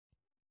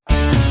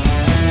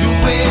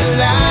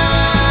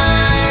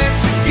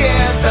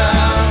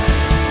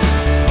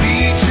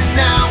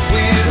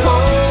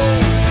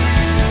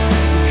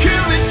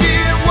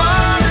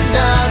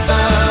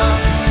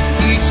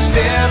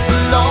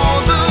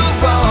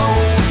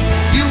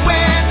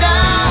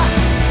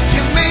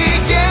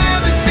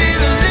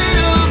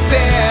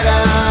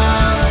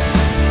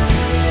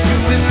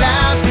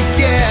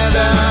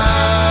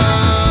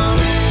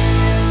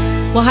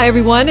Hi,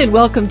 everyone, and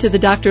welcome to the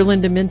Dr.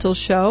 Linda Mintle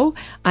Show.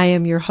 I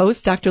am your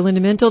host, Dr. Linda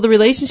Mintle, the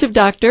relationship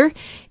doctor,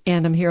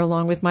 and I'm here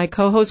along with my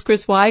co-host,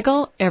 Chris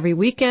Weigel. Every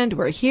weekend,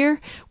 we're here,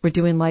 we're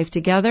doing life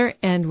together,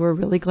 and we're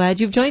really glad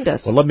you've joined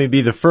us. Well, let me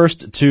be the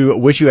first to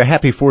wish you a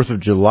happy 4th of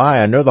July.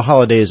 I know the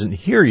holiday isn't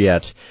here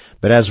yet,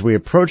 but as we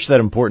approach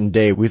that important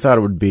day, we thought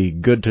it would be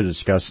good to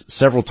discuss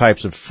several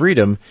types of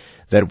freedom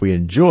that we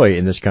enjoy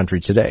in this country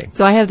today.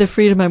 So I have the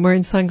freedom. I'm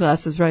wearing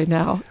sunglasses right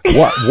now.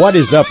 What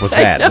is up with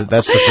that?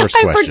 That's the first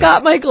question. I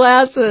forgot my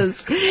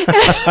glasses.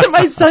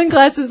 My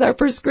sunglasses are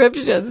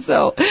prescription.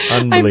 So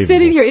I'm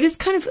sitting here. It is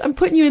kind of, I'm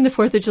putting you in the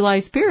 4th of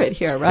July spirit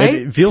here, right?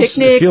 It feels,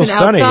 Picnics and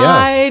sunny,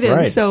 outside. yeah.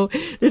 Right. And so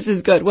this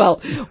is good. Well,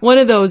 one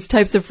of those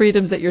types of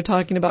freedoms that you're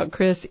talking about,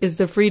 Chris, is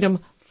the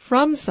freedom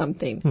from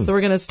something. So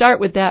we're going to start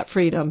with that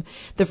freedom.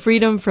 The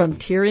freedom from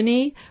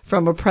tyranny,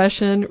 from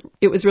oppression.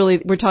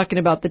 We're talking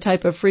about the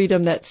type of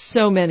freedom that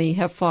so many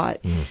have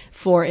fought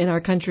for in our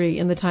country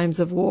in the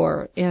times of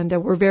war. And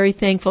we're very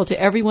thankful to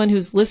everyone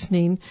who's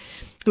listening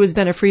who has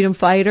been a freedom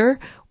fighter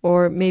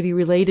or maybe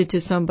related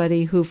to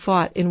somebody who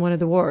fought in one of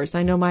the wars.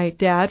 I know my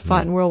dad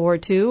fought in World War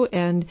II,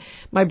 and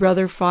my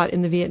brother fought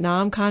in the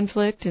Vietnam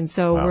conflict, and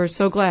so we're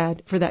so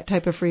glad for that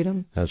type of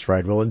freedom. That's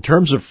right. Well, in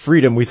terms of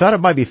freedom, we thought it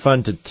might be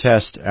fun to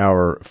test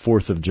our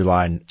 4th of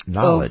July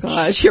knowledge. Oh,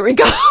 gosh, here we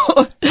go.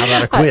 How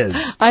about a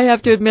quiz? I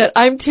have to admit,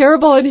 I'm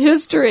terrible in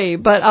history,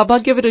 but I'll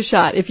give it a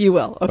shot, if you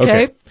will,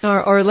 okay?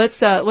 Or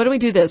let's, why don't we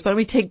do this? Why don't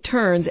we take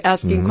turns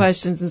asking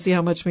questions and see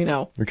how much we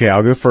know? Okay,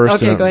 I'll go first.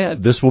 Okay, go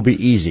ahead. This will be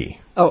easy.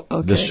 Oh,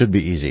 okay. This should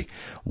be easy.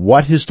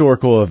 What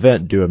historical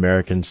event do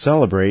Americans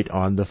celebrate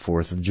on the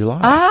 4th of July?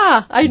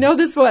 I know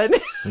this one.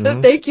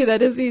 Thank you.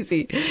 That is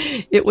easy.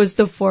 It was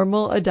the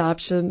formal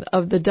adoption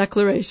of the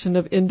Declaration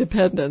of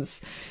Independence.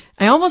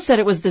 I almost said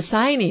it was the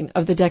signing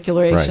of the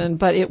Declaration,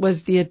 but it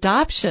was the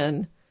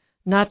adoption,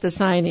 not the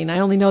signing. I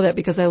only know that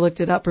because I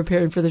looked it up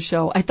preparing for the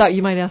show. I thought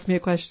you might ask me a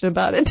question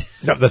about it.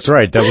 No, that's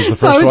right. That was the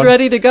first one. So I was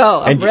ready to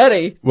go. I'm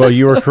ready. Well,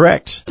 you were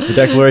correct. The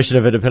Declaration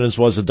of Independence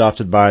was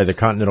adopted by the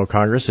Continental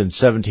Congress in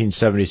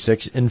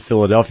 1776 in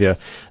Philadelphia.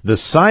 The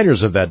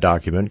signers of that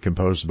document,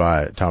 composed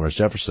by Thomas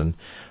Jefferson,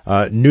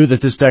 knew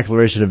that this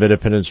Declaration of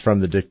Independence from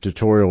the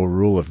dictatorial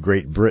rule of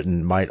Great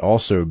Britain might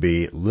also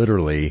be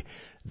literally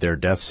their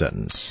death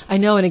sentence. I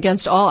know, and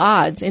against all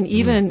odds, and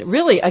even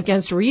really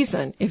against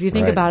reason. If you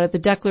think about it, the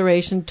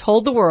Declaration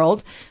told the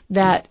world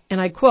that, and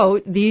I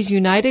quote, these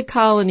united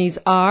colonies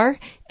are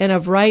and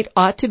of right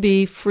ought to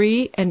be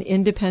free and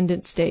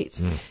independent states.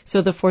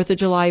 So the 4th of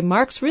July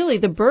marks really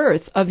the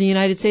birth of the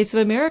United States of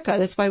America.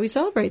 That's why we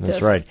celebrate this.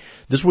 That's right.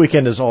 This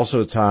weekend is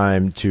also a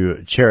time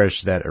to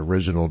cherish that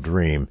original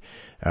dream,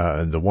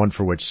 the one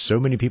for which so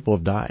many people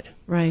have died.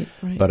 Right.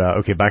 But,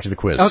 okay, back to the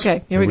quiz.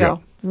 Okay, here we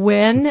go.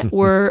 When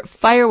were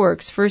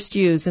fireworks first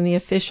used in the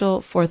official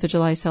 4th of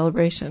July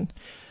celebration?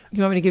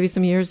 You want me to give you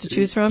some years to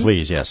choose from?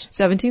 Please, yes.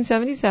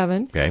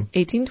 1777,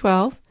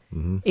 1812,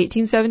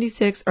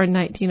 1876, or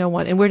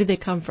 1901. And where did they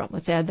come from?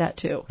 Let's add that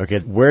too. Okay,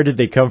 where did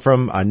they come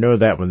from? I know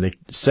that one.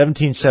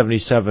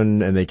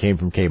 1777, and they came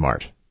from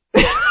Kmart.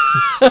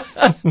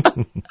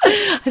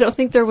 I don't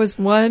think there was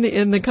one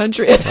in the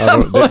country at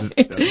that point.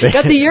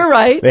 Got the year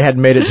right. They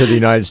hadn't made it to the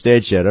United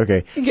States yet.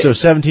 Okay. So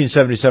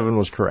 1777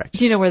 was correct.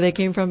 Do you know where they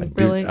came from,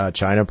 really?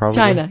 China, probably?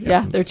 China,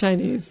 yeah. They're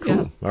Chinese.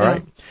 Cool. Yeah. All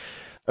right.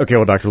 Okay,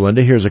 well, Dr.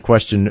 Linda, here's a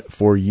question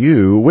for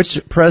you.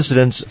 Which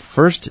presidents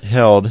first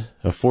held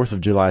a 4th of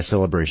July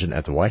celebration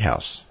at the White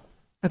House?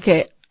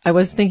 Okay. I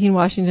was thinking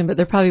Washington, but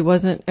there probably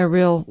wasn't a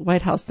real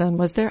White House then,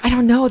 was there? I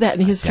don't know that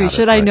in history.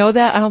 Should I know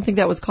that? I don't think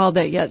that was called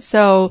that yet.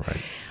 So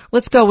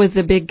let's go with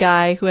the big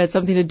guy who had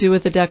something to do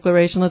with the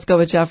Declaration. Let's go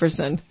with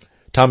Jefferson.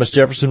 Thomas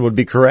Jefferson would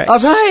be correct. All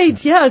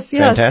right. Yes.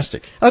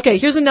 Fantastic. Okay,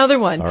 here's another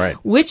one. All right.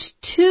 Which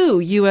 2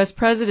 U.S.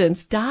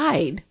 presidents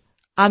died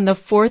on the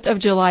 4th of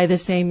July the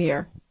same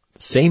year?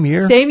 Same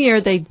year? Same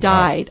year they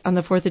died on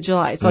the 4th of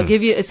July. So I'll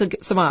give you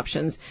some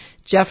options.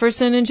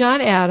 Jefferson and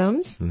John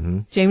Adams,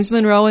 James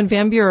Monroe and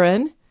Van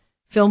Buren,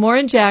 Fillmore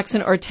and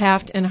Jackson, or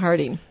Taft and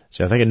Harding.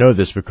 See, I think I know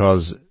this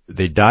because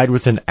they died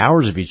within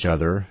hours of each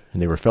other,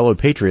 and they were fellow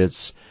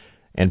patriots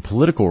and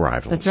political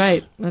rivals.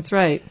 That's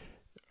right.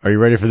 Are you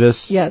ready for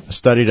this? Yes. I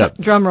studied up.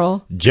 Drum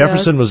roll.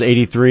 Jefferson was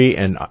 83,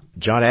 and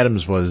John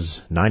Adams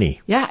was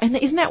 90. Yeah, and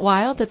isn't that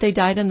wild that they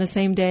died on the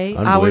same day,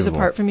 hours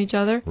apart from each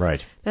other?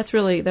 Right. That's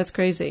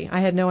crazy.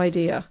 I had no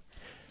idea.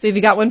 So have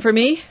you got one for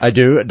me? I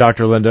do.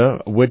 Dr.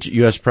 Linda, which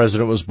U.S.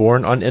 president was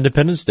born on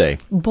Independence Day?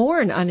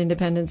 Born on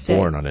Independence Day.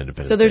 Born on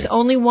Independence Day. So there's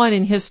only one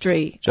in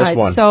history. Just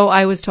one. So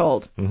I was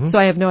told. So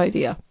I have no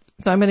idea.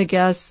 So I'm going to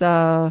guess,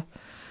 I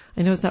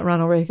know it's not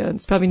Ronald Reagan.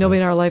 It's probably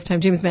nobody in our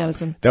lifetime. James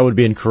Madison. That would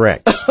be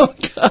incorrect. Oh,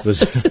 God.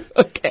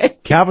 Okay.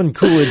 Calvin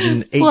Coolidge in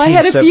 1870. Well, I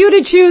had a few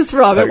to choose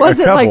from. It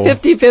wasn't like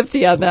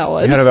 50-50 on that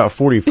one. You had about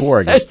 44,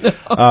 I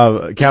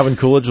guess. Calvin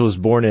Coolidge was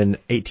born in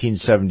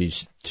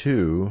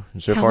 1872.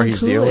 And so far, he's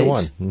the only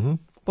one.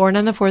 Born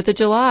on the 4th of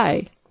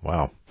July.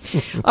 Wow.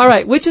 All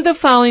right. Which of the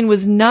following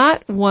was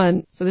not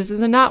one, so this is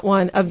a not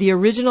one, of the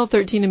original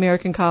 13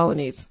 American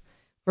colonies?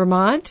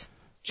 Vermont,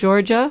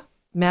 Georgia,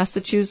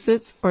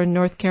 Massachusetts, or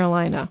North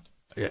Carolina?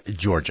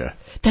 Georgia.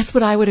 That's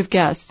what I would have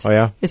guessed. Oh,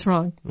 yeah? It's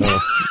wrong.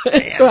 Oh,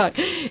 It's wrong.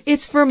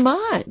 It's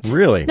Vermont.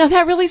 really? Now,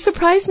 that really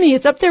surprised me.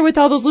 It's up there with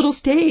all those little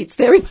states.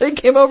 Everybody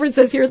came over and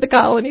says, here are the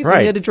colonies. Right.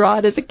 We had to draw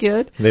it as a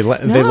kid. They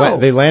No.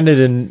 they landed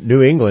in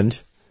New England.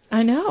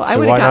 I know. I So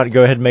would why have not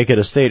go ahead and make it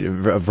a state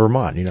of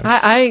Vermont, you know?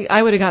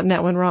 I would have gotten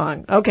that one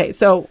wrong. Okay,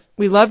 so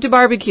we love to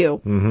barbecue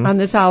on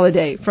this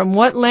holiday. From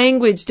what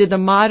language did the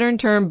modern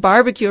term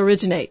barbecue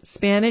originate?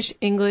 Spanish,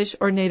 English,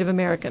 or Native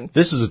American?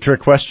 This is a trick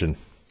question.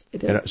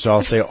 It is. So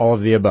I'll say all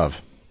of the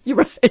above. You're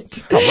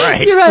right. All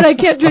right. You're right. I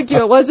can't trick you.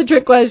 It was a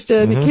trick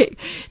question.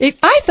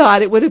 I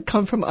thought it would have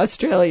come from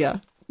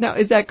Australia. Now,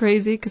 is that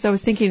crazy? Because I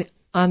was thinking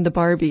on the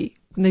Barbie.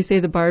 When they say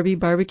the Barbie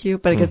barbecue,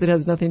 but I guess it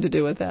has nothing to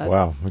do with that.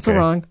 Wow. Okay. So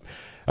wrong.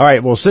 All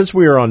right. Well, since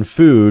we are on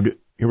food,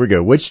 here we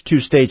go. Which two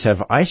states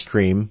have ice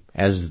cream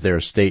as their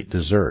state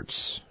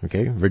desserts?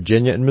 Okay.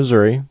 Virginia and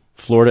Missouri,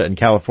 Florida and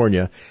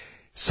California,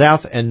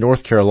 South and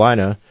North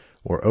Carolina,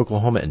 or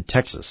Oklahoma and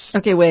Texas.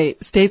 Okay,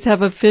 wait. States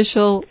have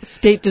official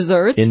state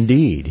desserts?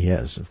 Indeed.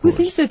 Yes, of course.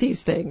 Who thinks of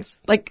these things?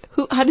 Like,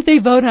 how did they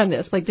vote on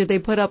this? Like, did they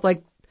put up,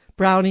 like,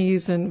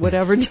 brownies and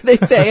whatever did they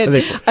say?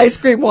 And ice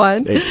cream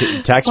won?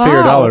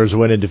 Taxpayer dollars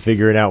went into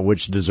figuring out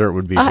which dessert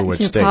would be for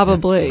which state.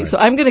 Probably. Right. So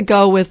I'm going to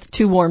go with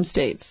two warm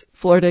states,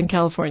 Florida and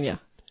California.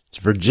 It's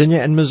Virginia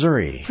and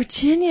Missouri.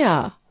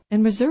 Virginia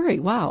and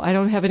Missouri. Wow. I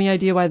don't have any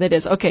idea why that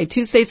is. Okay,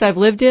 two states I've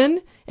lived in,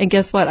 and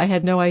guess what? I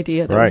had no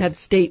idea that we had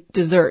state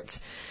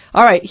desserts.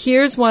 All right,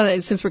 here's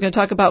one. Since we're going to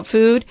talk about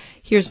food,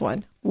 here's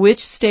one. Which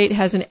state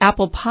has an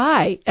apple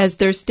pie as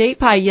their state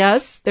pie?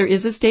 Yes, there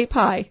is a state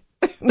pie.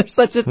 There's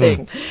such a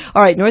thing.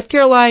 All right, North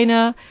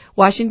Carolina,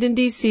 Washington,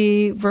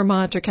 D.C.,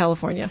 Vermont, or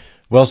California?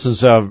 Well,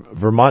 since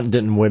Vermont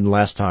didn't win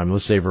last time,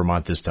 let's say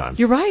Vermont this time.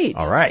 You're right.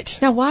 All right.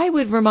 Now, why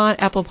would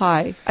Vermont apple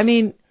pie? I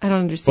mean, I don't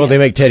understand. Well, they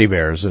make teddy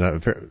bears.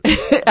 And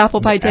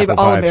apple pie teddy bear,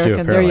 all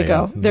American. There you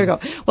go. Yeah. There you go.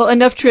 Well,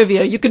 enough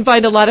trivia. You can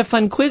find a lot of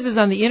fun quizzes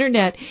on the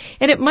internet,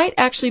 and it might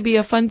actually be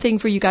a fun thing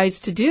for you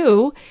guys to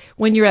do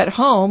when you're at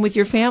home with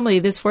your family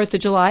this 4th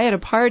of July at a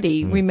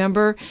party.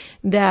 Remember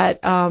that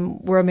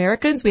we're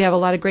Americans. We have a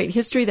lot of great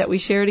history that we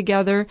share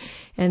together,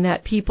 and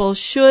that people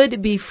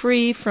should be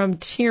free from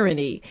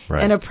tyranny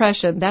and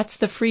oppression. That's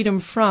the freedom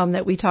from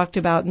that we talked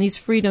about, and these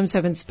freedoms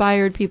have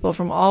inspired people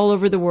from all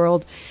over the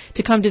world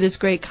to come to this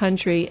great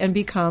country and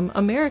become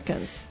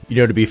Americans. You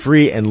know, to be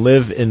free and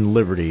live in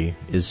liberty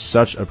is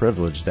such a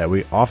privilege that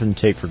we often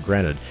take for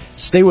granted.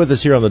 Stay with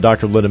us here on the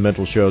Dr. Linda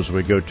Mental Show as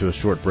we go to a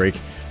short break.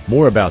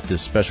 More about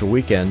this special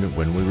weekend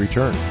when we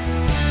return.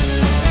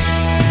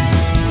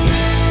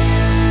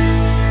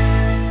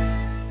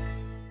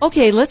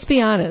 Okay, let's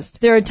be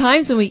honest. There are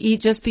times when we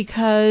eat just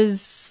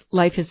because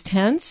life is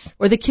tense,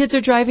 or the kids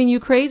are driving you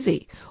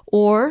crazy,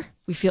 or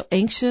we feel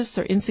anxious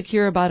or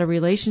insecure about a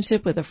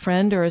relationship with a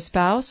friend or a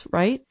spouse,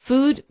 right?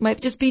 Food might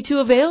just be too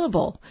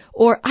available,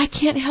 or I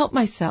can't help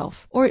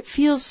myself, or it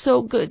feels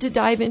so good to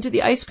dive into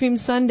the ice cream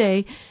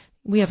sundae.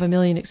 We have a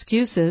million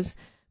excuses,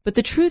 but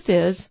the truth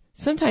is,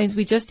 sometimes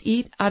we just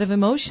eat out of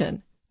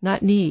emotion,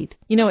 not need.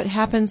 You know, it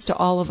happens to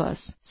all of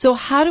us. So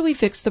how do we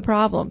fix the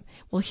problem?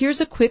 Well,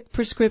 here's a quick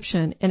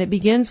prescription, and it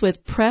begins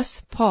with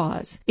press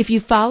pause. If you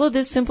follow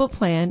this simple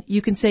plan,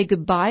 you can say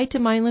goodbye to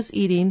mindless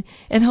eating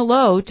and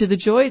hello to the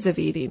joys of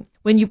eating.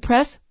 When you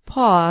press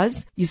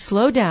pause, you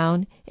slow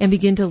down and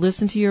begin to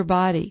listen to your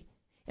body.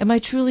 Am I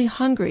truly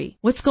hungry?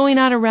 What's going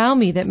on around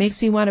me that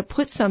makes me want to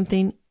put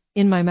something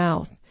in my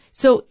mouth?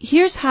 So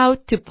here's how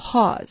to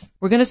pause.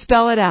 We're going to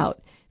spell it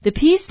out. The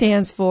P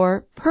stands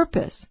for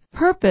purpose.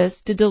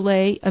 Purpose to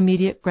delay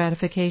immediate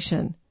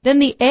gratification. Then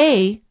the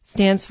A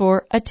stands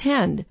for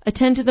attend.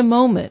 Attend to the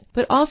moment,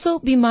 but also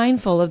be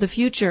mindful of the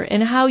future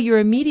and how your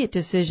immediate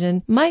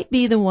decision might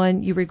be the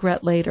one you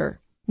regret later.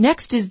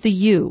 Next is the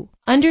U.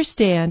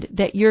 Understand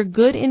that your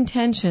good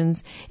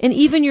intentions and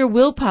even your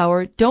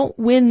willpower don't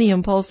win the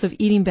impulsive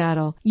eating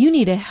battle. You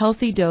need a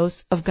healthy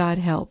dose of God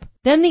help.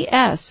 Then the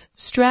S,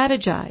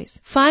 strategize.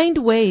 Find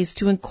ways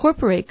to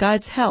incorporate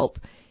God's help.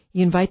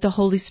 You invite the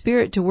Holy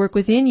Spirit to work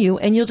within you,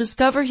 and you'll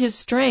discover His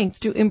strength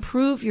to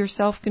improve your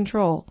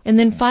self-control. And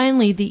then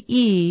finally, the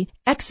E,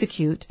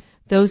 execute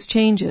those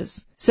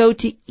changes. So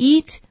to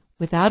eat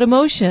without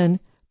emotion,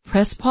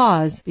 press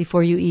pause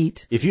before you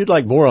eat. If you'd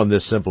like more on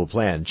this simple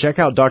plan, check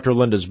out Dr.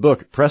 Linda's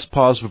book, Press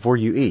Pause Before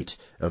You Eat,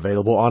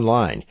 available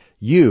online.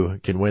 You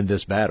can win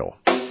this battle.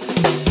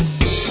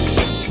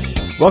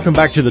 Welcome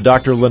back to the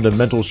Dr. Linda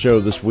Mental Show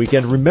this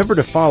weekend. Remember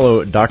to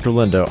follow Dr.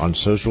 Linda on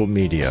social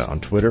media, on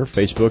Twitter,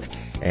 Facebook,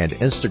 and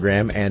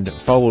Instagram, and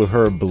follow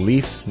her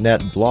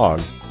BeliefNet blog,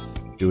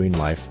 Doing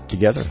Life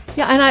Together.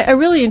 Yeah, and I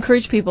really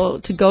encourage people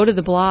to go to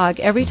the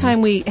blog. Every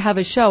time we have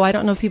a show, I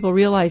don't know if people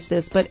realize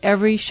this, but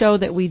every show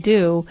that we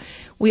do,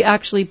 we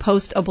actually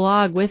post a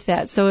blog with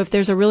that. So if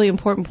there's a really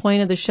important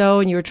point of the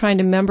show and you're trying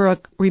to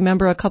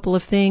remember a couple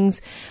of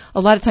things, a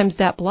lot of times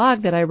that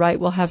blog that I write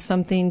will have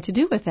something to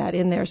do with that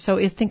in there. So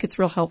I think it's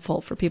real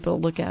helpful for people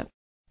to look at.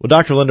 Well,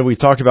 Dr. Linda, we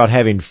talked about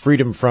having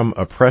freedom from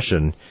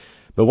oppression,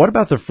 but what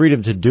about the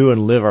freedom to do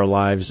and live our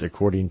lives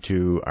according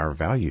to our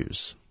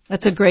values?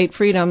 That's a great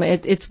freedom.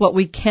 It's what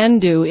we can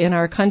do in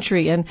our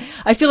country. And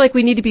I feel like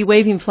we need to be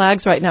waving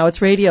flags right now.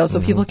 It's radio, so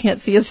people can't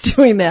see us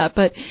doing that.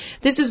 But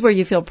this is where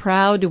you feel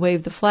proud to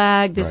wave the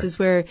flag. This is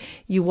where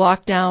you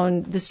walk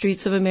down the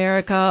streets of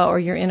America, or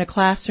you're in a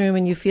classroom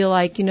and you feel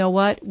like, you know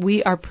what,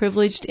 we are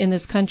privileged in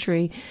this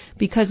country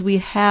because we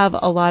have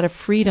a lot of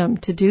freedom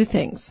to do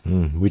things.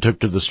 We took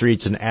to the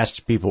streets and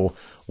asked people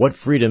what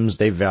freedoms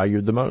they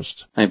valued the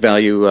most. I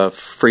value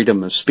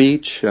freedom of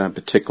speech,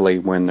 particularly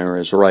when there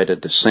is right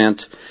of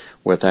dissent,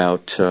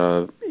 without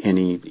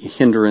any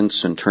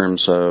hindrance in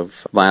terms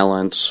of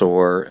violence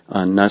or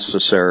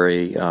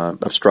unnecessary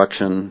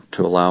obstruction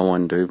to allow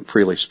one to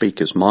freely speak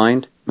his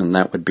mind. And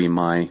that would be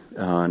my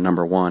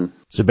number one.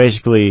 So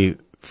basically,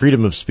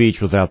 freedom of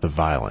speech without the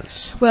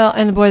violence. Well,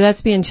 and boy,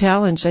 that's being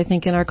challenged, I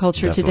think, in our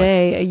culture Definitely.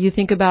 today. You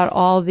think about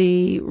all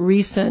the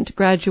recent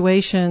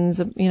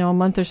graduations, a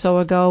month or so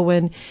ago,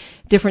 when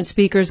different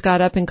speakers got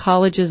up in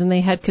colleges and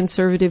they had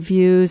conservative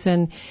views,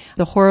 and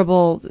the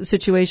horrible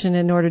situation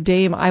in Notre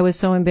Dame. I was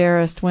so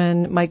embarrassed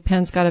when Mike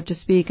Pence got up to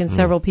speak and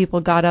several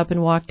people got up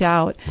and walked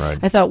out. Right.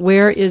 I thought,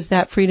 where is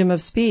that freedom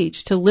of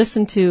speech to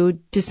listen to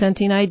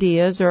dissenting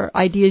ideas or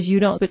ideas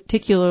you don't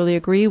particularly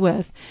agree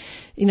with?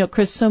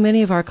 Chris, so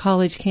many of our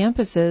college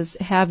campuses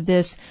have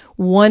this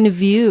one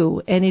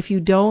view, and if you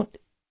don't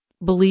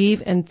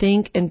believe and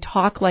think and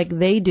talk like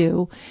they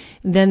do,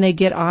 then they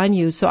get on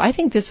you. So I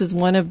think this is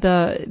one of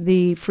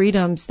the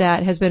freedoms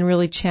that has been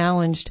really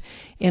challenged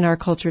in our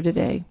culture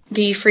today.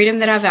 The freedom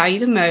that I value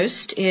the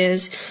most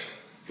is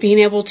being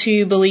able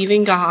to believe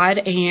in God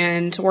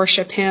and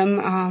worship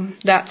Him.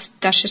 That's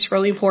just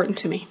really important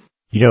to me.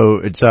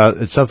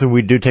 It's something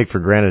we do take for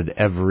granted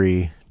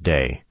every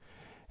day.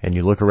 And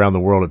you look around the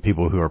world at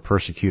people who are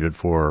persecuted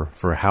for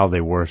how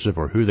they worship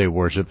or who they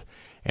worship,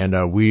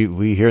 and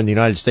we here in the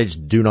United States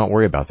do not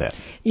worry about that.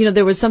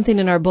 There was something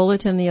in our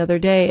bulletin the other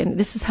day, and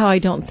this is how I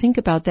don't think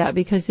about that,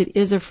 because it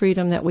is a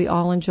freedom that we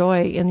all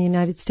enjoy in the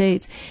United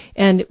States.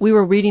 And we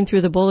were reading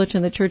through the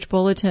bulletin, the church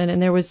bulletin,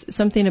 and there was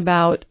something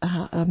about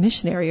a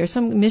missionary or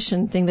some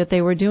mission thing that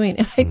they were doing.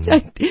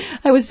 And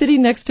I was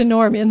sitting next to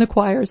Norm in the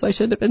choir, so I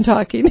shouldn't have been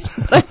talking,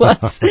 but I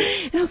was.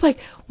 And I was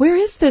like, where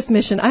is this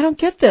mission? I don't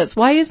get this.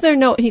 Why is there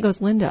no... And he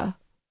goes, Linda,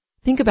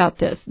 think about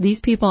this.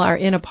 These people are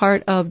in a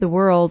part of the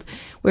world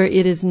where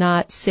it is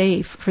not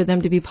safe for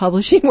them to be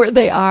publishing where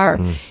they are.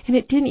 And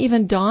it didn't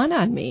even dawn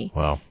on me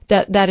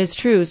that is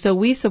true. So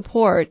we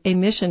support a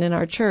mission in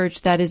our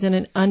church that is in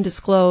an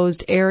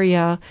undisclosed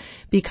area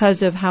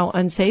because of how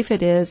unsafe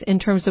it is in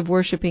terms of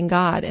worshiping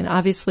God. And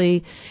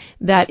obviously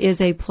that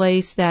is a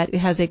place that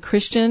has a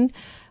Christian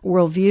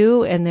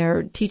worldview, and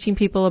they're teaching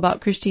people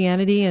about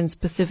Christianity and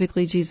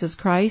specifically Jesus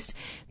Christ.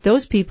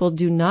 Those people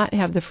do not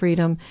have the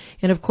freedom.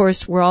 And of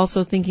course, we're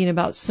also thinking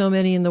about so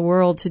many in the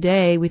world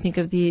today. We think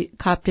of the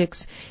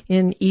Coptics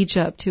in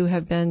Egypt who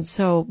have been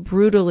so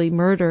brutally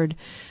murdered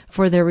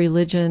for their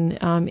religion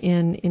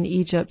in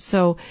Egypt.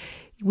 So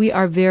we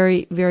are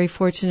very, very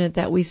fortunate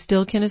that we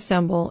still can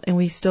assemble and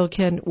we still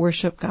can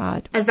worship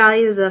God. I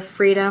value the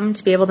freedom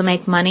to be able to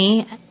make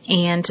money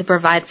and to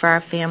provide for our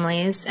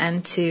families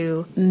and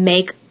to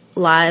make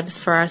lives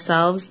for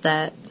ourselves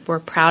that we're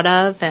proud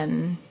of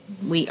and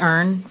we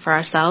earn for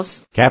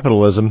ourselves.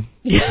 Capitalism.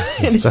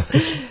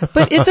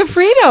 But it's a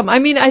freedom. I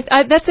mean,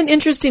 I that's an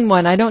interesting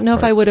one. I don't know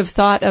if I would have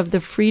thought of the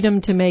freedom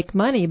to make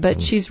money,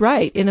 but she's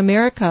right. In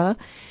America,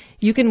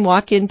 you can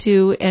walk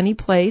into any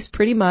place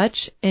pretty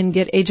much and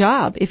get a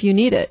job if you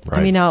need it. Right.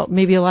 I mean, now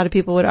maybe a lot of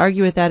people would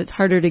argue with that. It's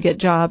harder to get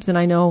jobs, and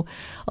I know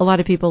a lot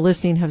of people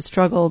listening have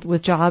struggled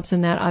with jobs,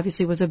 and that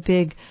obviously was a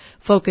big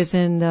focus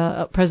in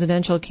the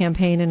presidential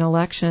campaign and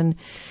election.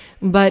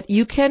 But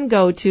you can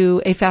go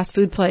to a fast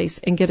food place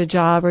and get a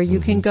job, or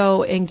you can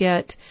go and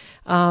get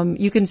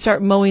you can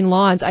start mowing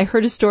lawns. I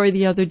heard a story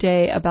the other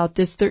day about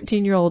this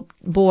 13-year-old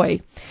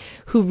boy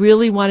who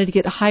really wanted to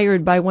get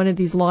hired by one of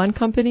these lawn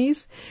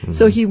companies.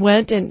 So he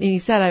went and he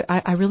said,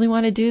 I really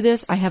want to do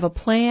this. I have a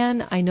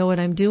plan. I know what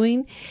I'm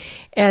doing.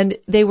 And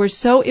they were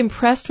so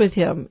impressed with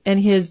him and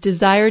his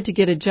desire to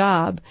get a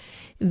job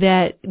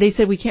that they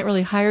said, we can't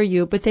really hire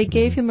you, but they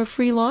gave him a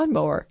free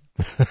lawnmower.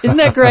 Isn't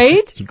that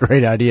great? It's a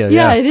great idea.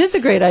 Yeah, it is a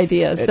great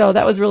idea. So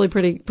that was really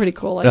pretty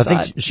cool. I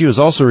think she was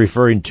also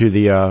referring to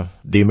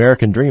the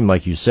American dream,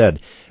 like you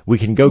said. We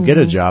can go get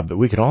a job, but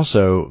we can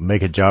also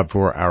make a job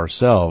for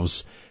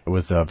ourselves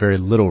with very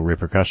little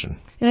repercussion.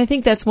 And I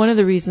think that's one of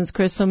the reasons,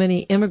 Chris, so many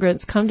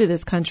immigrants come to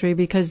this country,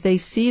 because they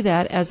see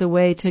that as a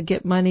way to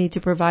get money to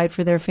provide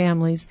for their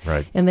families.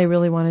 Right. And they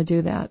really want to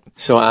do that.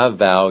 So I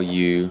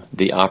value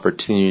the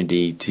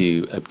opportunity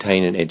to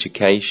obtain an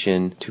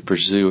education, to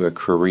pursue a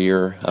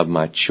career of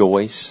my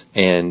choice,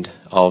 and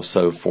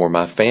also for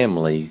my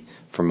family,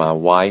 for my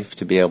wife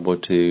to be able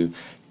to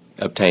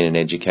obtain an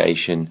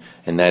education,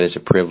 and that is a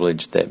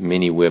privilege that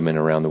many women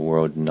around the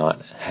world do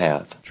not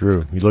have.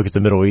 True. You look at the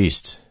Middle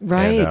East,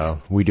 right?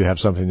 And we do have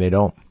something they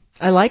don't.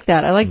 I like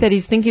that. I like that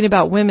he's thinking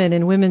about women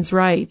and women's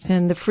rights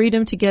and the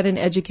freedom to get an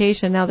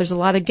education. Now, there's a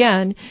lot,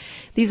 again,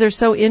 these are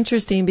so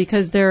interesting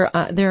because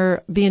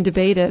they're being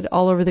debated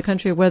all over the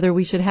country whether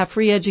we should have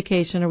free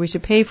education or we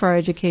should pay for our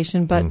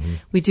education, but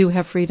we do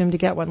have freedom to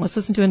get one. Let's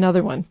listen to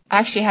another one. I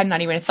actually had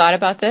not even thought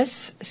about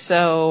this,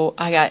 so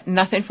I got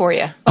nothing for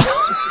you.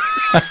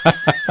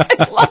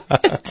 I love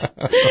it.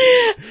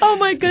 Oh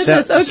my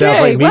goodness. Okay.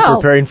 Sounds like me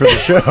preparing for the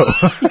show.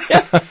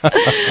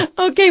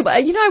 Okay, but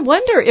I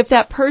wonder if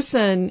that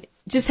person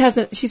just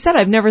hasn't, she said,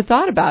 I've never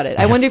thought about it.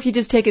 I wonder if you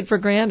just take it for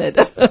granted.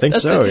 I think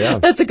so, yeah.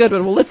 That's a good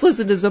one. Well, let's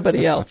listen to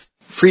somebody else.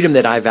 Freedom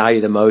that I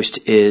value the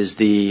most is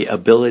the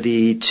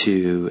ability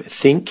to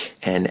think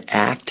and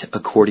act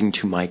according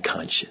to my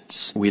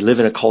conscience. We live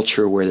in a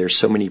culture where there's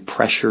so many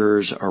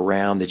pressures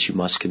around that you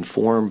must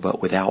conform,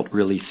 but without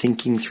really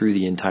thinking through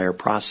the entire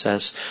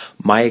process,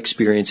 my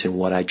experience and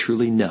what I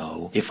truly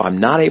know, if I'm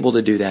not able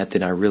to do that,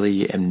 then I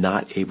really am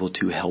not able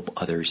to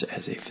help others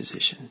as a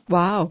physician.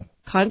 Wow.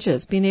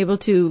 Conscious, being able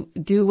to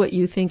do what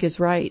you think is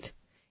right.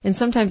 And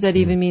sometimes that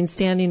even means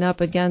standing up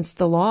against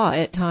the law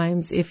at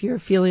times if you're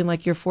feeling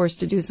like you're forced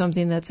to do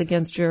something that's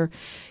against your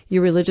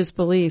religious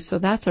beliefs. So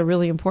that's a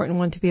really important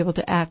one, to be able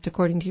to act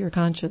according to your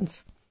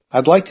conscience.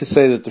 I'd like to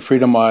say that the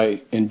freedom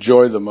I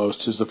enjoy the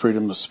most is the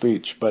freedom of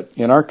speech, but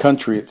in our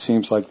country it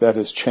seems like that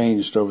has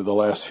changed over the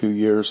last few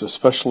years,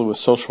 especially with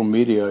social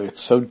media.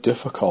 It's so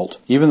difficult.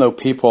 Even though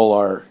people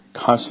are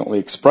constantly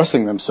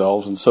expressing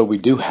themselves, and so we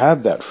do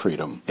have that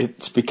freedom,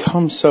 it's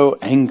become so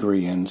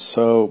angry and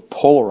so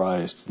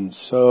polarized and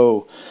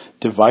so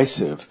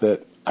divisive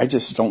that I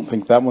just don't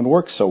think that one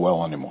works so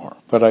well anymore.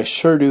 But I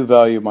sure do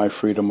value my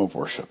freedom of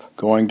worship.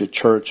 Going to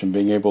church and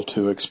being able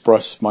to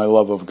express my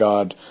love of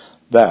God,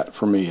 that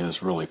for me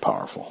is really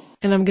powerful.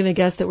 And I'm going to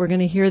guess that we're going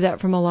to hear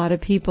that from a lot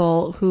of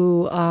people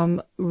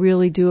who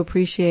really do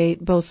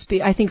appreciate both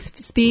I think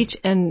speech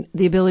and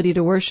the ability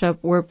to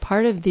worship were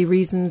part of the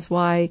reasons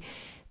why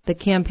the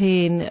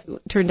campaign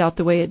turned out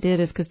the way it did,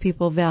 is because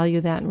people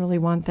value that and really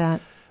want that.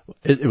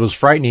 It was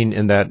frightening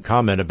in that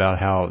comment about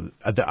how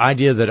the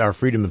idea that our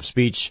freedom of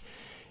speech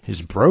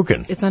is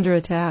broken. It's under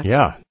attack.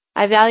 Yeah.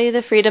 I value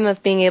the freedom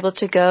of being able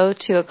to go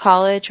to a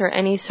college or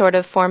any sort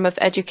of form of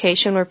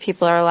education where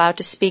people are allowed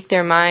to speak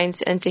their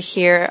minds and to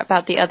hear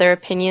about the other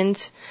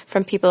opinions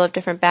from people of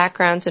different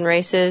backgrounds and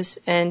races,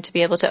 and to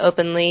be able to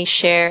openly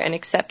share and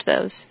accept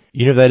those.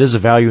 That is a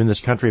value in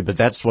this country, but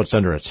that's what's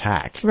under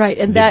attack. Right,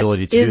 and that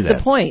is the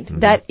point.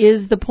 Mm-hmm. That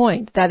is the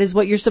point. That is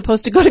what you're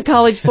supposed to go to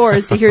college for,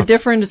 is to hear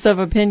difference of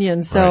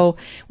opinions. So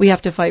we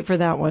have to fight for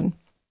that one.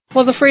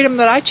 Well, the freedom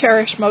that I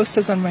cherish most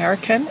as an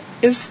American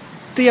is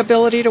the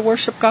ability to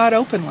worship God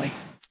openly.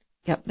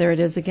 Yep, there it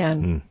is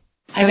again.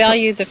 I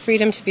value the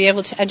freedom to be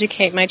able to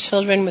educate my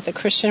children with a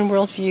Christian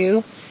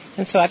worldview,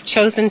 and so I've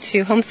chosen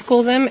to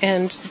homeschool them,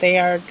 and they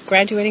are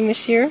graduating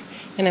this year,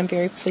 and I'm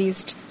very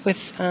pleased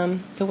with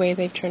the way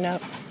they've turned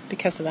out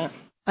because of that.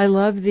 I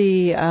love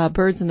the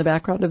birds in the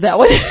background of that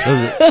one,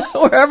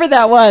 wherever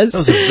that was. That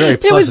was a very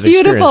pleasant It was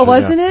beautiful,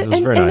 wasn't it? It was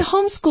very nice.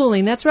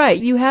 Homeschooling, that's right.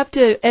 You have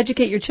to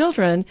educate your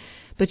children,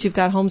 but you've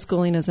got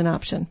homeschooling as an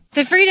option.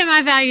 The freedom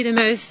I value the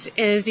most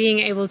is being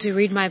able to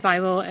read my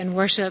Bible and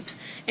worship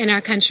in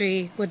our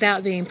country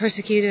without being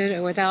persecuted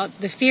or without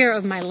the fear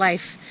of my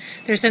life.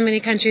 There's so many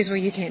countries where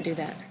you can't do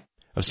that.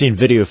 I've seen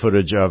video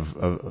footage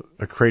of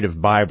a crate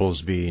of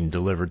Bibles being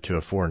delivered to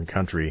a foreign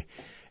country,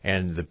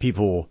 and the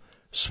people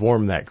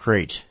swarm that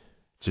crate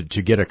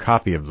to get a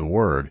copy of the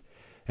Word.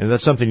 And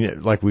that's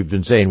something, like we've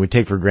been saying, we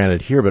take for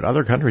granted here, but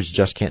other countries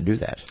just can't do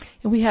that.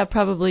 And we have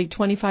probably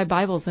 25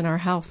 Bibles in our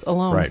house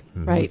alone. Right.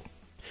 Mm-hmm. Right.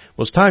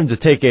 Well, it's time to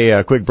take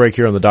a quick break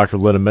here on the Dr.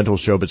 Linda Mintle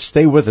Show, but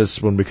stay with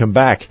us when we come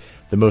back.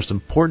 The most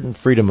important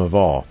freedom of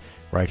all,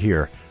 right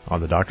here on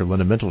the Dr.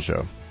 Linda Mintle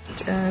Show.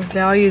 I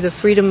value the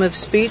freedom of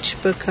speech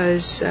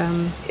because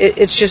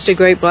it's just a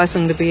great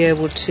blessing to be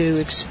able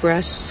to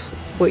express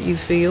what you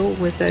feel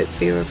without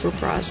fear of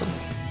reprisal.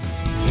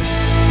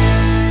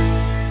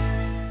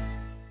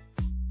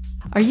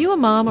 Are you a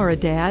mom or a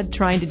dad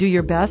trying to do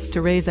your best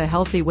to raise a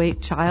healthy weight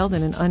child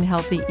in an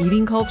unhealthy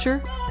eating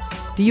culture?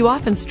 Do you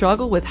often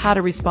struggle with how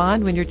to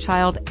respond when your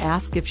child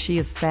asks if she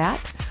is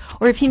fat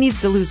or if he needs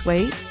to lose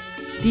weight?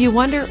 Do you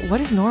wonder what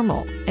is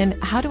normal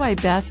and how do I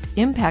best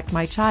impact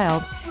my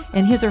child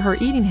and his or her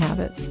eating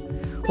habits?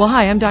 Well,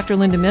 hi, I'm Dr.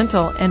 Linda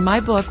Mintle, and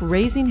my book,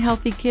 Raising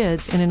Healthy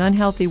Kids in an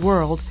Unhealthy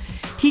World,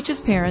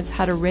 teaches parents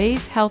how to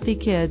raise healthy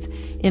kids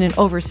in an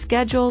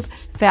overscheduled,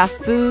 fast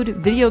food,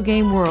 video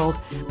game world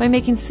by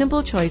making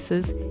simple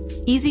choices,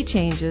 easy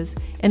changes,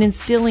 and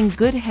instilling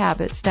good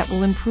habits that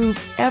will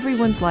improve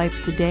everyone's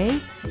life today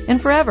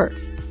and forever.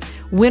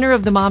 Winner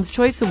of the Mom's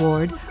Choice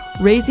Award,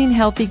 Raising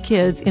Healthy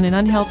Kids in an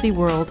Unhealthy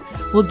World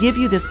will give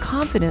you this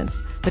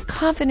confidence, the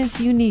confidence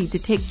you need to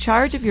take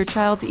charge of your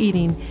child's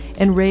eating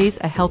and raise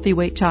a healthy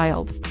weight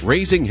child.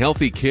 Raising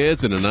Healthy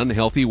Kids in an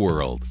Unhealthy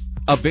World.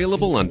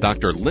 Available on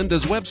Dr.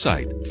 Linda's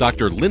website,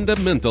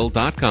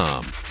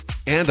 drlindamintle.com,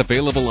 and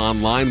available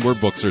online where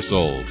books are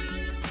sold.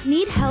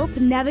 Need help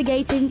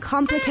navigating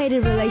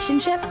complicated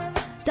relationships?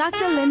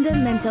 Dr. Linda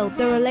Mintle,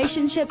 the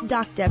Relationship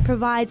Doctor,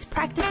 provides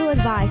practical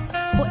advice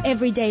for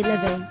everyday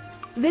living.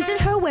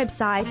 Visit her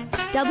website,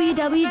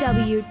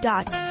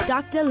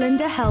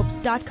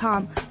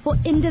 www.drlindahelps.com, for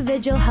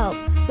individual help.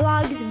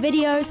 Blogs,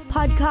 videos,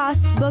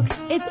 podcasts,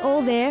 books, it's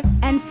all there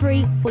and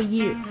free for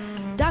you.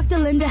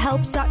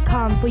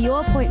 drlindahelps.com for your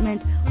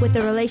appointment with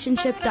the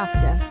Relationship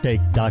Doctor.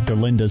 Take Dr.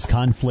 Linda's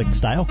conflict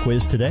style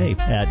quiz today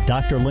at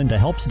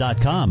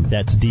drlindahelps.com.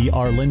 That's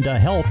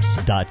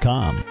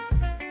drlindahelps.com.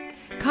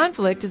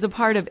 Conflict is a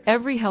part of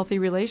every healthy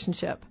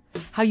relationship.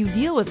 How you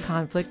deal with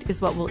conflict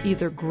is what will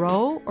either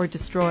grow or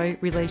destroy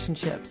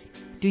relationships.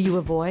 Do you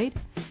avoid?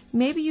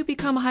 Maybe you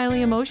become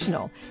highly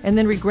emotional and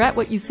then regret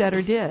what you said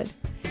or did.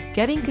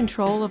 Getting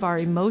control of our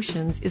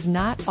emotions is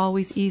not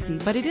always easy,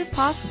 but it is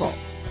possible.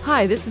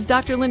 Hi, this is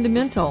Dr. Linda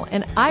Mintle,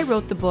 and I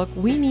wrote the book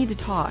We Need to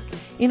Talk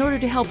in order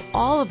to help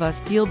all of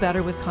us deal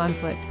better with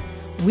conflict.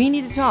 We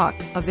Need to Talk,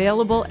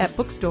 available at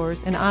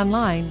bookstores and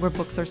online where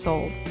books are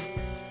sold.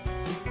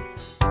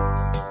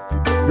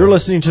 You're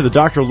listening to the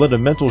Dr. Linda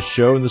Mintle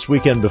Show, and this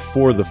weekend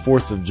before the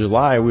 4th of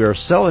July, we are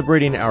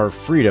celebrating our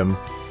freedom.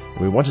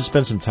 And we want to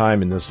spend some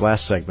time in this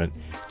last segment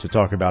to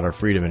talk about our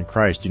freedom in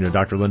Christ. You know,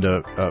 Dr.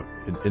 Linda,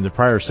 in the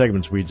prior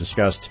segments, we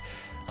discussed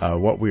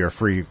what we are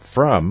free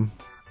from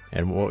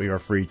and what we are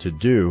free to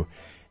do.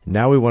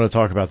 Now we want to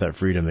talk about that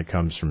freedom that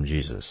comes from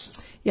Jesus.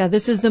 Yeah,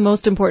 this is the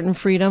most important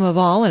freedom of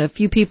all, and a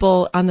few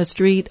people on the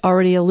street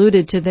already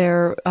alluded to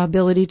their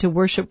ability to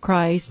worship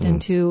Christ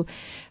and to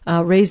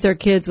raise their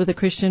kids with a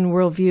Christian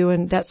worldview,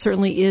 and that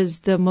certainly is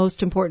the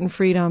most important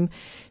freedom.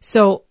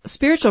 So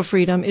spiritual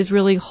freedom is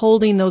really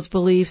holding those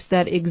beliefs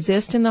that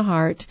exist in the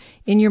heart,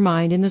 in your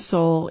mind, in the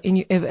soul,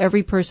 of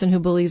every person who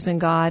believes in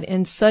God,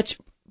 and such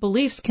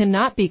beliefs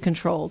cannot be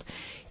controlled.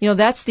 You know,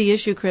 that's the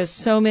issue, Chris.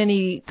 So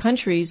many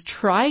countries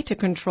try to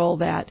control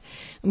that,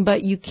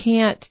 but you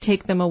can't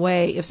take them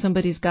away if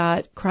somebody's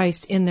got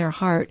Christ in their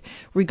heart,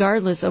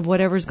 regardless of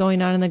whatever's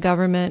going on in the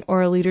government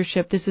or a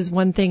leadership. This is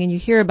one thing, and you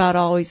hear about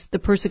always the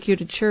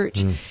persecuted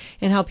church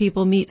and how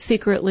people meet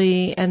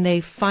secretly and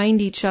they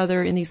find each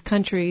other in these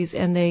countries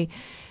and they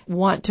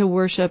want to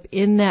worship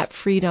in that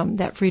freedom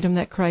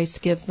that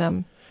Christ gives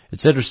them.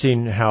 It's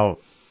interesting how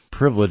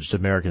privileged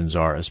Americans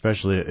are,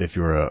 especially if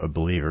you're a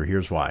believer.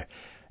 Here's why.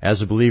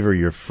 As a believer,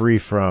 you're free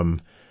from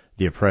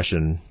the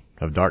oppression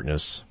of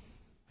darkness.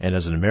 And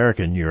as an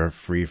American, you're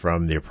free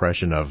from the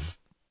oppression of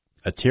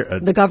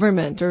the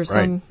government or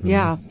some,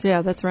 right.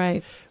 Yeah, that's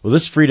right. Well,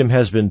 this freedom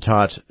has been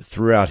taught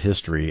throughout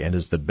history and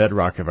is the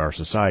bedrock of our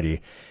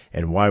society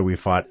and why we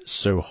fought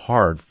so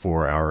hard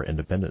for our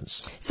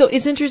independence. So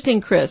it's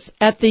interesting, Chris,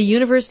 at the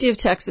University of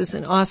Texas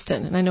in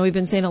Austin, and I know we've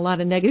been saying a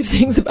lot of negative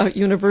things about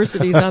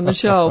universities on the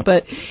show,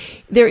 but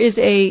there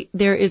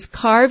is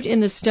carved in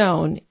the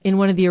stone in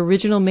one of the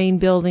original main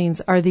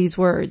buildings are these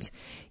words: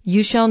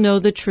 "You shall know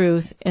the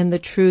truth, and the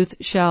truth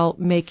shall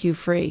make you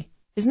free."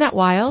 Isn't that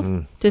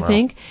wild to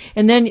think?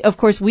 And then, of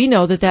course, we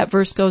know that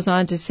verse goes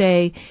on to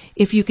say,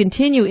 "If you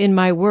continue in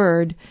my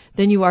word,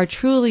 then you are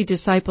truly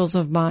disciples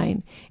of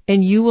mine,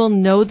 and you will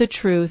know the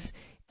truth,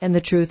 and the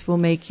truth will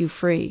make you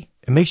free."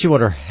 It makes you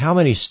wonder how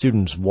many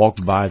students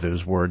walk by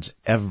those words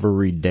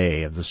every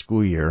day of the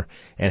school year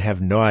and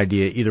have no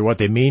idea either what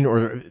they mean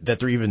or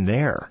that they're even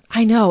there.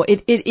 I know.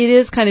 It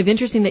is kind of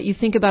interesting that you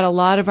think about a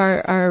lot of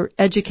our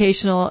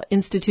educational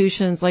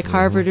institutions like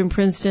Harvard and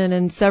Princeton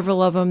and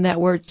several of them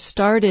that were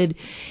started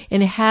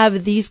and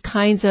have these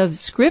kinds of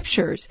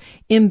scriptures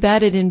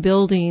embedded in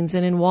buildings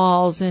and in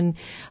walls, and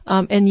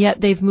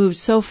yet they've moved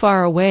so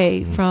far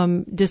away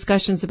from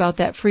discussions about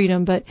that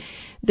freedom. But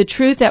the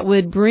truth that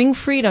would bring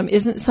freedom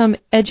isn't some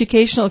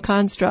educational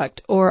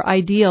construct or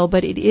ideal,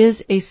 but it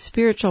is a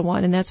spiritual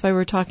one, and that's why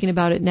we're talking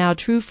about it now.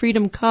 True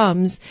freedom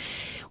comes.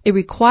 It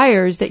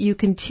requires that you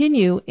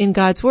continue in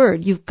God's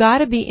Word. You've got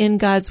to be in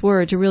God's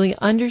Word to really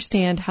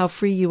understand how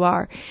free you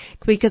are,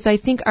 because I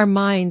think our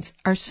minds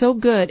are so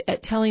good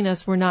at telling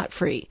us we're not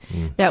free,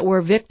 that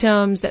we're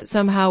victims, that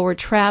somehow we're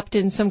trapped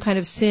in some kind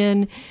of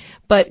sin,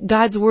 but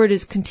God's Word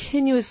is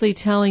continuously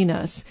telling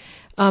us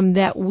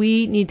that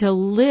we need to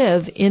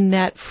live in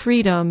that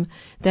freedom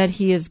that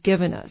He has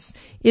given us.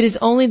 It is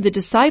only the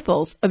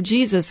disciples of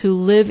Jesus who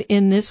live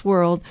in this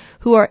world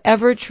who are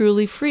ever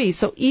truly free.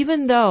 So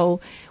even though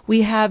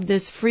we have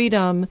this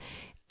freedom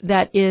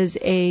that is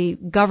a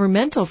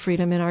governmental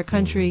freedom in our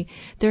country,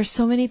 there are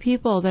so many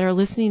people that are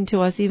listening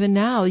to us even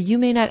now. You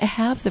may not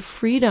have the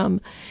freedom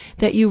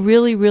that you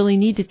really, really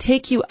need to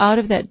take you out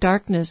of that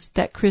darkness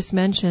that Chris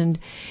mentioned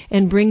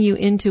and bring you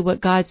into what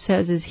God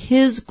says is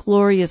His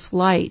glorious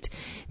light,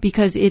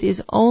 because it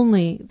is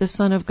only the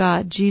Son of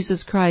God,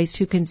 Jesus Christ,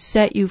 who can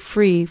set you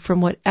free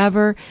from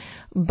whatever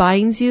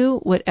binds you,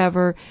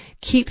 whatever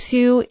keeps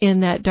you in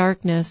that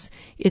darkness.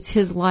 It's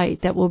His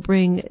light that will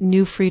bring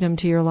new freedom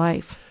to your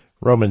life.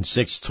 Romans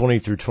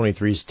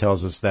 6:20-23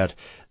 tells us that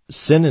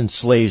sin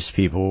enslaves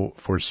people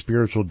for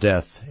spiritual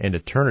death and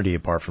eternity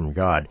apart from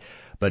God,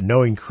 but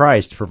knowing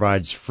Christ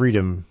provides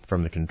freedom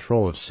from the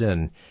control of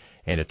sin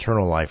and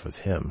eternal life with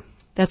Him.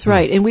 That's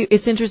right. And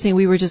it's interesting.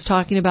 We were just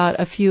talking about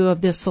a few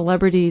of the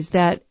celebrities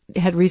that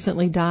had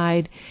recently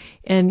died.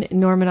 And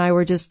Norm and I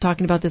were just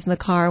talking about this in the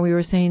car. And we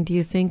were saying, do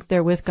you think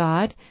they're with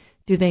God?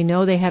 Do they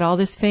know they had all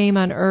this fame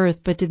on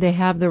earth, but did they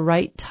have the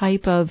right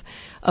type of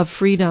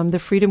freedom? The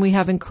freedom we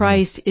have in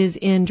Christ is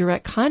in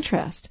direct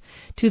contrast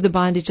to the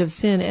bondage of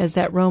sin, as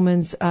that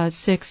Romans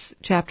 6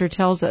 chapter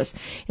tells us.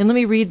 And let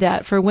me read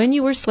that. For when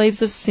you were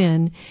slaves of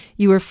sin,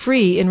 you were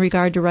free in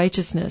regard to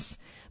righteousness.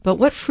 But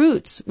what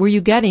fruits were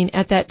you getting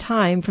at that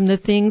time from the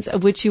things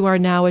of which you are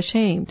now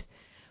ashamed?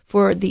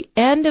 For the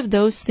end of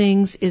those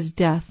things is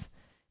death.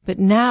 But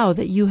now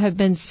that you have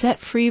been set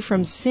free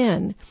from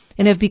sin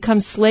and have become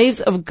slaves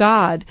of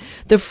God,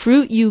 the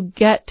fruit you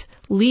get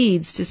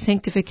leads to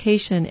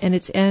sanctification and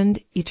its end,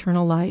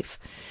 eternal life.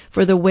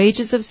 For the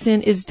wages of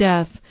sin is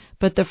death,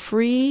 but the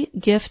free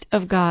gift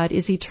of God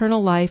is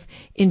eternal life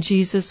in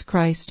Jesus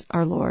Christ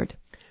our Lord.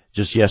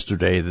 Just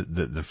yesterday,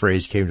 the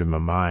phrase came to my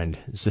mind.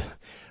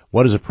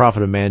 What does it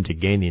profit a man to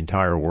gain the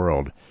entire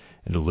world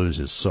and to lose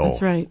his soul?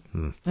 That's right.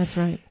 That's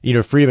right. You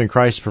know, freedom in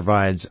Christ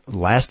provides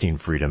lasting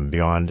freedom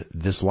beyond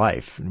this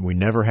life. We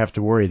never have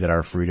to worry that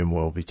our freedom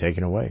will be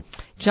taken away.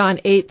 John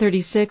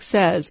 8:36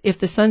 says, if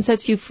the Son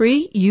sets you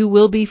free, you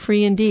will be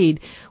free indeed.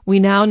 We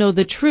now know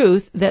the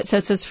truth that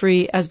sets us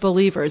free as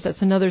believers.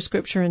 That's another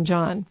scripture in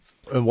John.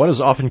 And what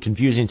is often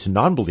confusing to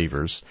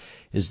non-believers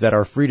is that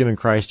our freedom in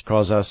Christ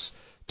calls us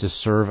to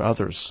serve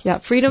others. Yeah,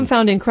 freedom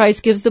found in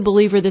Christ gives the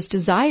believer this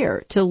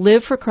desire to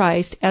live for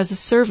Christ as a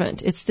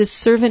servant. It's this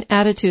servant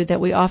attitude that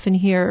we often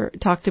hear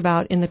talked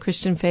about in the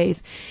Christian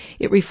faith.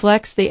 It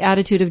reflects the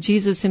attitude of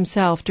Jesus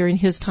himself during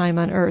his time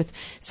on earth.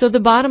 So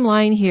the bottom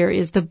line here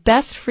is the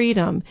best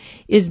freedom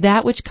is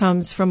that which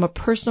comes from a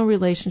personal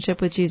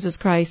relationship with Jesus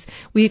Christ.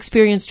 We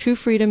experience true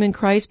freedom in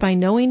Christ by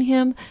knowing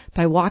him,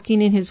 by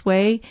walking in his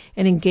way,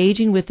 and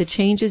engaging with the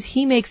changes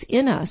he makes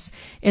in us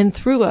and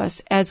through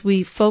us as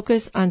we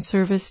focus on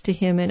service to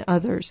him and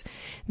others.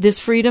 This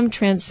freedom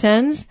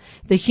transcends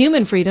the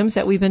human freedoms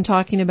that we've been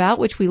talking about,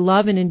 which we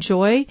love and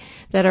enjoy,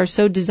 that are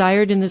so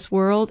desired in this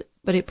world,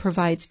 but it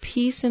provides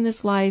peace in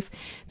this life.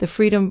 The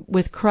freedom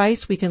with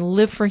Christ, we can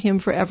live for him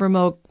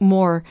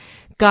forevermore.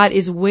 God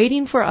is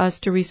waiting for us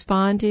to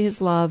respond to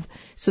his love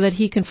so that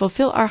he can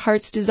fulfill our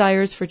heart's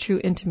desires for true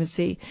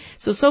intimacy.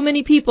 So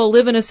many people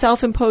live in a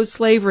self-imposed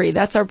slavery.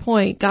 That's our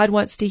point. God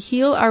wants to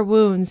heal our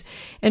wounds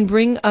and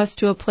bring us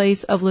to a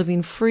place of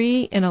living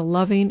free in a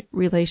loving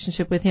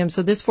relationship with him.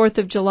 So this 4th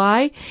of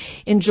July,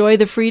 enjoy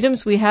the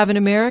freedoms we have in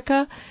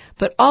America,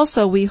 but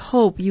also we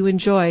hope you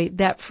enjoy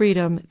that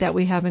freedom that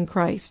we have in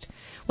Christ.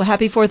 Well,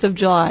 happy 4th of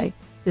July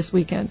this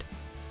weekend.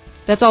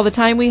 That's all the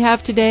time we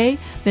have today.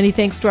 Many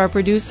thanks to our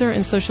producer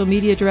and social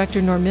media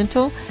director, Norm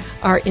Mintle,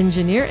 our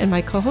engineer, and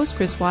my co-host,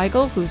 Chris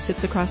Weigel, who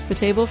sits across the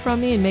table from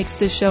me and makes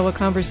this show a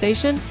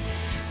conversation.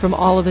 From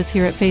all of us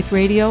here at Faith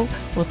Radio,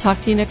 we'll talk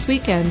to you next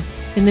weekend.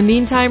 In the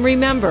meantime,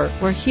 remember,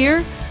 we're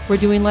here, we're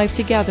doing life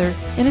together,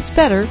 and it's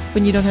better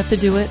when you don't have to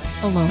do it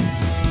alone.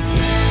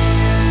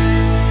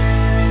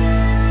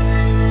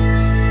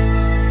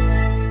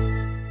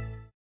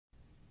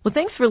 Well,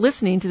 thanks for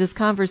listening to this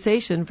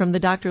conversation from the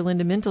Dr.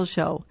 Linda Mintle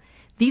Show.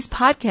 These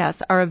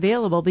podcasts are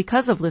available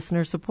because of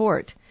listener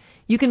support.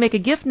 You can make a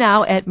gift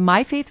now at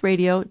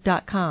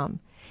myfaithradio.com.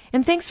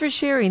 And thanks for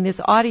sharing this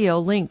audio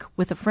link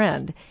with a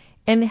friend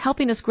and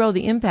helping us grow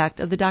the impact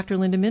of the Dr.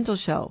 Linda Mintle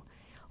Show.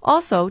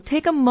 Also,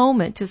 take a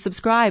moment to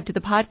subscribe to the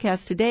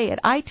podcast today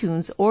at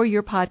iTunes or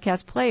your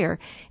podcast player,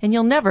 and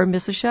you'll never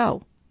miss a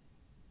show.